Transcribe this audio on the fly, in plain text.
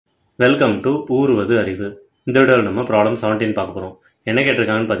Welcome to ஊறுவது அறிவு. இந்த வீடியோவில் நம்ம ப்ராப்ளம் 17 பார்க்க போகிறோம். என்ன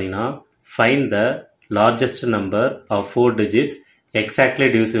கேட்டிருக்காங்கன்னு பார்த்தீங்கன்னா, find the largest number of 4 digits exactly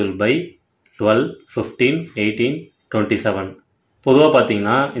divisible by 12, 15, 18, 27. பொதுவாக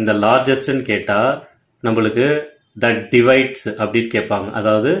பார்த்தீங்கன்னா இந்த லார்ஜஸ்ட்னு கேட்டால் நம்மளுக்கு தட் டிவைட்ஸ் அப்படின்னு கேட்பாங்க.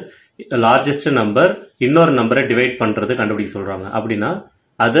 அதாவது லார்ஜஸ்ட் நம்பர் இன்னொரு நம்பரை டிவைட் பண்ணுறது கண்டுபிடிக்க சொல்கிறாங்க. அப்படின்னா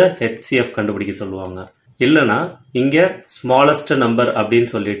அதை HCF கண்டுபிடிக்க சொல்லுவாங்க. இல்லைனா இங்கே ஸ்மாலஸ்ட் நம்பர் அப்படின்னு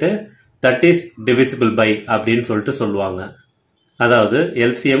சொல்லிட்டு தட் இஸ் டிவிசிபிள் பை அப்படின்னு சொல்லிட்டு சொல்லுவாங்க. அதாவது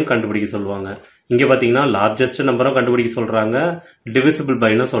LCM கண்டுபிடிக்க சொல்லுவாங்க. இங்கே பார்த்தீங்கன்னா லார்ஜஸ்ட் நம்பரும் கண்டுபிடிக்க சொல்கிறாங்க, டிவிசிபிள்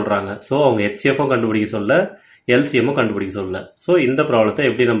பைன்னு சொல்கிறாங்க. ஸோ அவங்க HCFும் கண்டுபிடிக்க சொல்ல, LCMும் கண்டுபிடிக்க சொல்ல. ஸோ இந்த ப்ராப்ளத்தை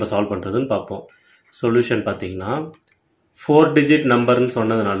எப்படி நம்ம சால்வ் பண்ணுறதுன்னு பார்ப்போம். சொல்யூஷன் பார்த்தீங்கன்னா 4 digit நம்பர்னு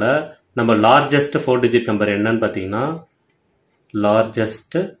சொன்னதுனால நம்ம லார்ஜஸ்ட் 4 digit நம்பர் என்னன்னு பார்த்தீங்கன்னா,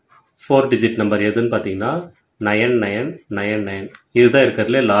 லார்ஜஸ்ட் 4 digit நம்பர் எதுன்னு பார்த்தீங்கன்னா 9999. இதுதான்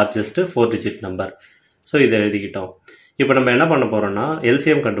இருக்கிறதுல லார்ஜஸ்ட் 4 digit நம்பர். ஸோ இதை எழுதிக்கிட்டோம். இப்போ நம்ம என்ன பண்ண போகிறோம்னா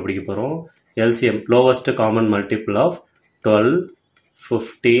LCM கண்டுபிடிக்க போகிறோம். LCM lowest common multiple of 12,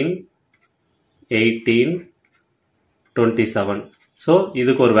 15, 18, 27. So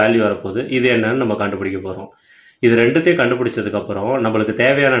இதுக்கு ஒரு வேல்யூ வரப்போகுது. இது என்னன்னு நம்ம கண்டுபிடிக்க போகிறோம். இது ரெண்டுத்தையும் கண்டுபிடிச்சதுக்கப்புறம் நம்மளுக்கு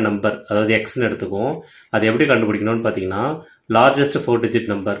தேவையான நம்பர், அதாவது எக்ஸ்ன்னு எடுத்துக்குவோம். அது எப்படி கண்டுபிடிக்கணும்னு பார்த்தீங்கன்னா, largest 4 digit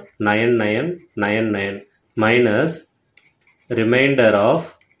number 9999 minus reminder of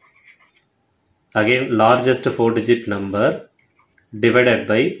again largest 4 digit number divided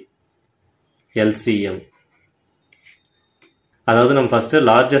by LCM. அதாவது நம்ம ஃபஸ்ட்டு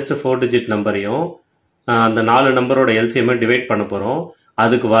லார்ஜஸ்ட் 4 digit நம்பரையும் அந்த 4 நம்பரோட LCM டிவைட் பண்ண போகிறோம்.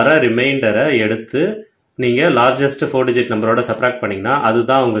 அதுக்கு வர ரிமைண்டரை எடுத்து நீங்கள் லார்ஜஸ்ட் 4 digit நம்பரோட சப்ராக்ட் பண்ணிங்கன்னா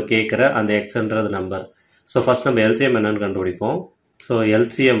அதுதான் அவங்க கேட்குற அந்த எக்ஸ்ன்றது நம்பர். ஸோ ஃபஸ்ட் நம்ம LCM என்னன்னு கண்டுபிடிப்போம். ஸோ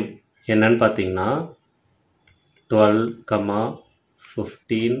LCM என்னன்னு பார்த்தீங்கன்னா 12,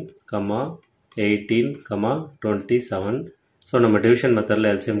 15, 18, 27. ஸோ நம்ம டிவிஷன் மெத்தடில்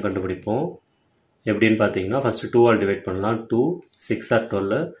LCM கண்டுபிடிப்போம். எப்படின்னு பார்த்தீங்கன்னா ஃபஸ்ட்டு 2 ஆல் டிவைட் பண்ணலாம். 2, 6 are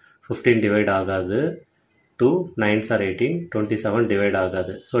 12, 15 டிவைட் ஆகாது. 2, 9s are 18, 27 டிவைட்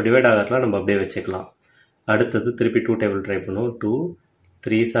ஆகாது. ஸோ டிவைட் ஆகிறதுலாம் நம்ம அப்படியே வச்சுக்கலாம். அடுத்தது திருப்பி 2 டேபிள் ட்ரை பண்ணுவோம். 2,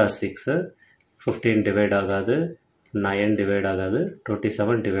 3s are 6, 15 டிவைட் ஆகாது, 9 டிவைட் ஆகாது,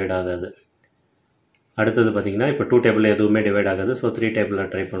 27 டிவைட் ஆகாது. அடுத்தது பார்த்தீங்கன்னா இப்போ 2 டேபிள் எதுவுமே டிவைட் ஆகாது. ஸோ 3 டேபிளில்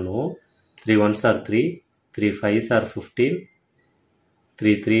ட்ரை பண்ணுவோம். 3 1s are 3, 3 5s are 15,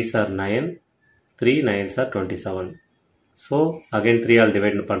 3 3s are 9, 3 9s are 27. So again 3 all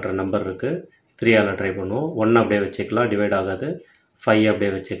divide பண்ணுற நம்பர் இருக்குது. 3 ஆல் ட்ரை பண்ணுவோம். 1 அப்படியே வச்சுக்கலாம், டிவைட் ஆகாது. 5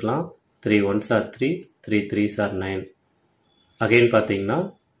 அப்படியே வச்சுக்கலாம். 3 1s are 3, 3 3s are 9. Again பார்த்தீங்கன்னா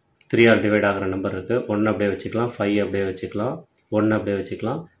 3 ஆல் டிவைட் ஆகிற நம்பர் இருக்குது. 1 அப்படியே வச்சுக்கலாம், 5 அப்படியே வச்சுக்கலாம், 1 அப்படியே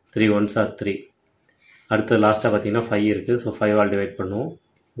வச்சுக்கலாம். 3 1s are 3. அடுத்து லாஸ்ட்டாக பார்த்தீங்கன்னா 5 இருக்குது. ஸோ 5 ஆல் டிவைட் பண்ணுவோம்.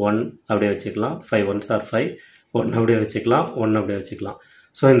 1 அப்படியே வச்சுக்கலாம், 5 1s are 5, 1 அப்படியே வச்சுக்கலாம், 1 அப்படியே வச்சுக்கலாம்.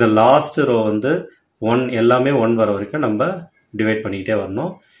 ஸோ இந்த லாஸ்ட் ரோ வந்து 1 எல்லாமே 1 வர வரைக்கும் நம்ம டிவைட் பண்ணிக்கிட்டே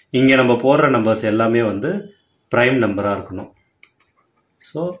வரணும். இங்கே நம்ம போடுற நம்பர்ஸ் எல்லாமே வந்து ப்ரைம் நம்பராக இருக்கணும்.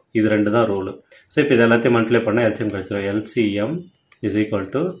 ஸோ இது ரெண்டு தான் ரூலு. ஸோ இப்போ இது எல்லாத்தையும் மல்டிப்ளை பண்ணால் LCM கிடச்சிடும். LCM is equal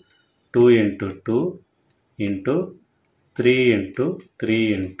to 2 into 2 into 3 into 3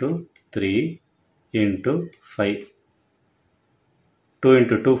 into 3 into 5. 2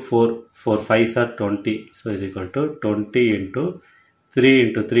 into 2, 4. 4 5s are 20. So is equal to 20 into 3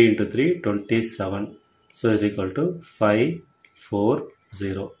 into 3 into 3, 27. So is equal to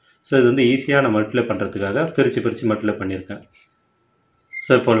 540. So இது வந்து ஈஸியாக நான் மல்டிப்ளை பண்ணுறதுக்காக பிரித்து மல்டிப்ளை பண்ணியிருக்கேன்.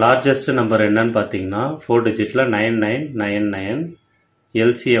 ஸோ இப்போ லார்ஜஸ்ட் நம்பர் என்னன்னு பார்த்தீங்கன்னா 4 digitல 9999.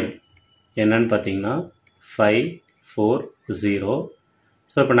 LCM என்னன்னு பார்த்தீங்கன்னா 540.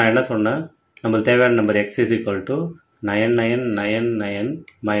 ஸோ இப்போ நான் என்ன சொன்னேன், நம்மளுக்கு தேவையான number x is equal to 9999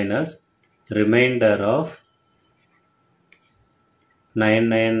 minus reminder of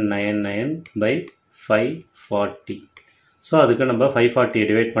 9999 by 540. So அதுக்கு நம்ம 540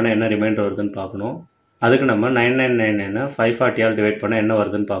 டிவைட் பண்ண என்ன ரிமைண்டர் வருதுன்னு பார்க்கணும். அதுக்கு நம்ம 9999 540 ஆல் டிவைட் பண்ண என்ன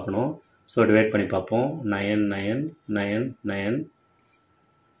வருதுன்னு பார்க்கணும். ஸோ டிவைட் பண்ணி பார்ப்போம். 9999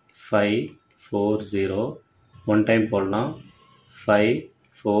 540. 1 டைம் போடலாம்.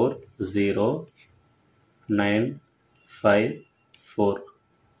 540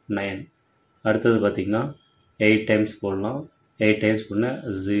 9549. அடுத்தது பார்த்திங்கன்னா 8 டைம்ஸ் போடலாம். 8 டைம்ஸ் போடணும்.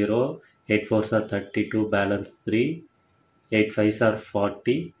 0, 8 4s are 32, balance 3, 8 5s are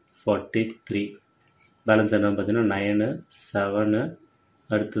 40, 43. Balance என்ன பார்த்தீங்கன்னா 9, 7.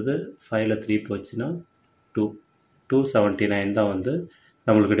 அடுத்தது 5ல் 3 போச்சுன்னா 2, 279 தான் வந்து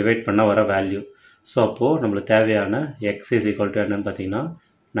நம்மளுக்கு டிவைட் பண்ண வர வேல்யூ. ஸோ அப்போது நம்மளுக்கு தேவையான எக்ஸ் இஸ் ஈக்குவல் டு என்னன்னு பார்த்தீங்கன்னா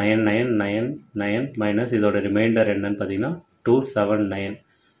 9999 மைனஸ் இதோட ரிமைண்டர் என்னன்னு பார்த்தீங்கன்னா 279.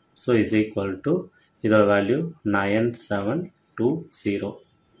 ஸோ இஸ் ஈக்குவல் டு இதோட வேல்யூ 9720.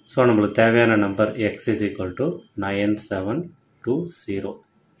 ஸோ நம்மளுக்கு தேவையான number X is equal to 9720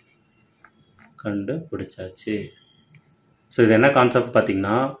 கண்டுபிடிச்சாச்சு. ஸோ இது என்ன கான்செப்ட்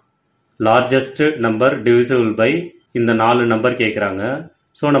பார்த்தீங்கன்னா, லார்ஜஸ்ட் நம்பர் டிவிசிபிள் பை இந்த 4 நம்பர் கேட்குறாங்க.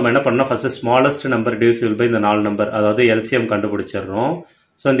 ஸோ நம்ம என்ன பண்ணோம், first smallest number divisible by இந்த 4 நம்பர், அதாவது எல்சிஎம் கண்டுபிடிச்சிடுறோம்.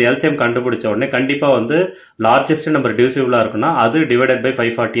 ஸோ இந்த எல்சிஎம் கண்டுபிடிச்ச உடனே கண்டிப்பாக வந்து லார்ஜஸ்ட் நம்பர் டிவிசிபிளாக இருக்குன்னா அது டிவைடட் பை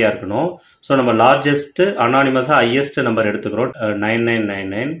 540 இருக்கணும். ஸோ நம்ம லார்ஜஸ்ட் அனானிமஸாக ஹையஸ்ட் நம்பர் எடுத்துக்கிறோம்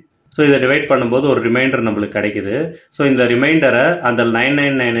 9999. ஸோ இதை டிவைட் பண்ணும்போது ஒரு ரிமைண்டர் நம்மளுக்கு கிடைக்குது. ஸோ இந்த ரிமைண்டரை அந்த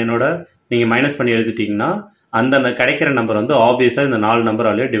 9999ஓட நீங்கள் மைனஸ் பண்ணி எழுதிட்டீங்கன்னா அந்த கிடைக்கிற நம்பர் வந்து ஆப்வியஸாக இந்த 4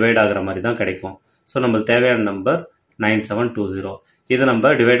 நம்பராலேயே டிவைட் ஆகிற மாதிரி தான் கிடைக்கும். ஸோ நம்மளுக்கு தேவையான நம்பர் 9720. இது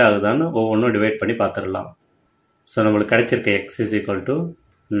நம்ம டிவைட் ஆகுதான்னு ஒவ்வொன்றும் டிவைட் பண்ணி பார்த்துடலாம். ஸோ நம்மளுக்கு கிடைச்சிருக்க X is equal to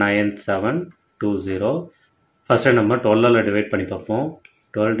 9720. First நம்ம 12 டிவைட் பண்ணி பார்ப்போம்.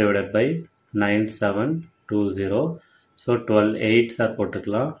 12 டிவைடட் பை 9720. ஸோ 12 8 சார்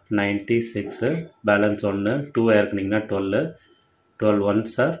போட்டுக்கலாம். 96 பேலன்ஸ் 1 2 இருக்குனிங்கன்னா 12 12 1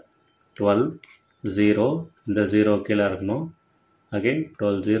 சார் 12 0 இந்த 0 கீழே இருக்கணும். Again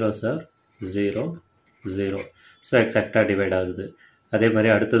 12 0 sir 0 0. ஸோ எக்ஸாக்டாக டிவைட் ஆகுது. அதே மாதிரி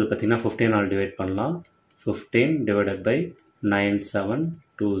அடுத்தது பார்த்திங்கன்னா 15 டிவைட் பண்ணலாம். 15 டிவைடட் பை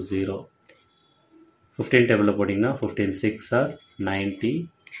 9720. 15 டேபிளில் போட்டிங்கன்னா 15 6 சார் 90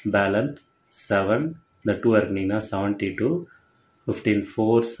 பேலன்ஸ் 7 இந்த 2 இருக்குனிங்கன்னா 72. 15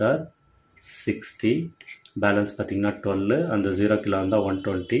 4 சார் 60 பேலன்ஸ் பார்த்திங்கன்னா 12 அந்த 0 கீழே வந்தால்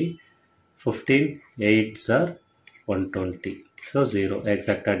 120. 15 8 சார் 120. ஸோ 0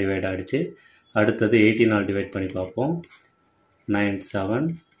 எக்ஸாக்டாக டிவைட் ஆகிடுச்சு. அடுத்தது 18 டிவைட் பண்ணி பார்ப்போம்.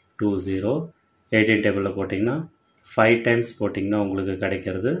 9720. 18 டேபிளில் போட்டிங்கன்னா 5 டைம்ஸ் போட்டிங்கன்னா உங்களுக்கு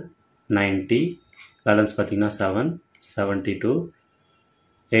கிடைக்கிறது 90 பேலன்ஸ் பார்த்திங்கன்னா 7 72.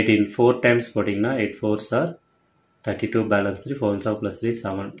 18 4 டைம்ஸ் போட்டிங்கன்னா 8 4 சார் 32 பேலன்ஸ் 3 4 சார் ப்ளஸ் 3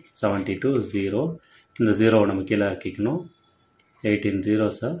 7 72 0. இந்த 0 நம்ம கீழே இறக்கிக்கணும். 18 0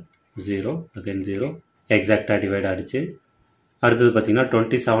 சார் 0 அகைன் 0 எக்ஸாக்டாக டிவைட் ஆகிடுச்சு. அடுத்தது பார்த்திங்கன்னா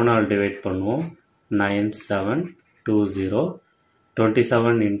 27 டிவைட் பண்ணுவோம். 9720.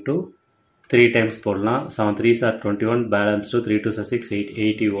 27 இன்ட்டு 3 டைம்ஸ் போடலாம். 7 3 சார் 21 பேலன்ஸ் 2 3 2 சார் 6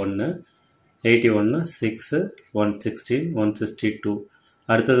 8 81 81 6 116 162.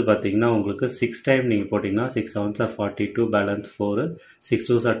 அடுத்தது பார்த்திங்கன்னா உங்களுக்கு 6 டைம் நீங்கள் போட்டிங்கன்னா 6 7 சார் 42 பேலன்ஸ் 4 6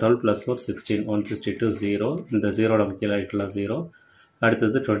 2 சார் 12 ப்ளஸ் 4 16 162 0. இந்த 0 நம்ம கீழே இட்டலாம் 0.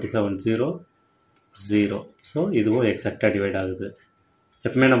 அடுத்தது 27 0 0. ஸோ இதுவும் எக்ஸாக்டாக டிவைட் ஆகுது.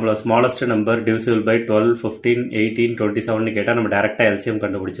 எப்பவுமே நம்மள ஸ்மாலஸ்ட் நம்பர் டிவிசிபிள் பை 12 15 18 27 கேட்டால் நம்ம டேரெக்டாக எல்சிஎம்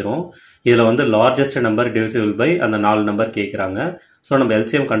கண்டுபிடிச்சிரும். இதில் வந்து லார்ஜஸ்ட் நம்பர் டிவிசிபிள் பை அந்த 4 நம்பர் கேட்குறாங்க. ஸோ நம்ம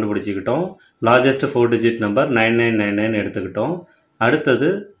எல்சிஎம் கண்டுபிடிச்சிக்கிட்டோம். லார்ஜஸ்ட் 4 டிஜிட் நம்பர் 9999 எடுத்துக்கிட்டோம். அடுத்தது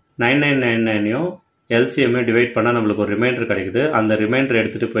 9999ஐயும் எல்சிஎம்ஐ டிவைட் பண்ணால் நம்மளுக்கு ஒரு ரிமைண்டர் கிடைக்குது. அந்த ரிமைண்டர்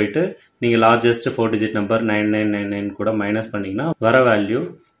எடுத்துகிட்டு போயிட்டு நீங்கள் லார்ஜஸ்ட் 4 டிஜிட் நம்பர் 9999 கூட மைனஸ் பண்ணிங்கன்னா வர வேல்யூ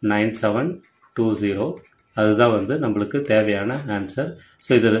 9720. அதுதான் வந்து நம்மளுக்கு தேவையான ஆன்சர். ஸோ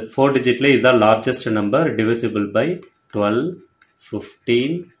இது 4 டிஜிட்லேயே இதுதான் largest number divisible by 12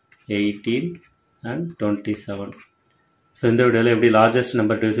 15 18 and 27. So இந்த வீடியோவில் எப்படி லார்ஜஸ்ட்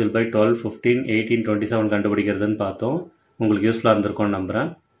நம்பர் டிவிசிபிள் பை 12 15 18 27 கண்டுபிடிக்கிறதுன்னு பார்த்தோம். உங்களுக்கு யூஸ்ஃபுல்லாக இருந்திருக்கும்னு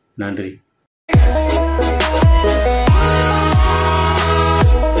நம்புகிறேன். நன்றி.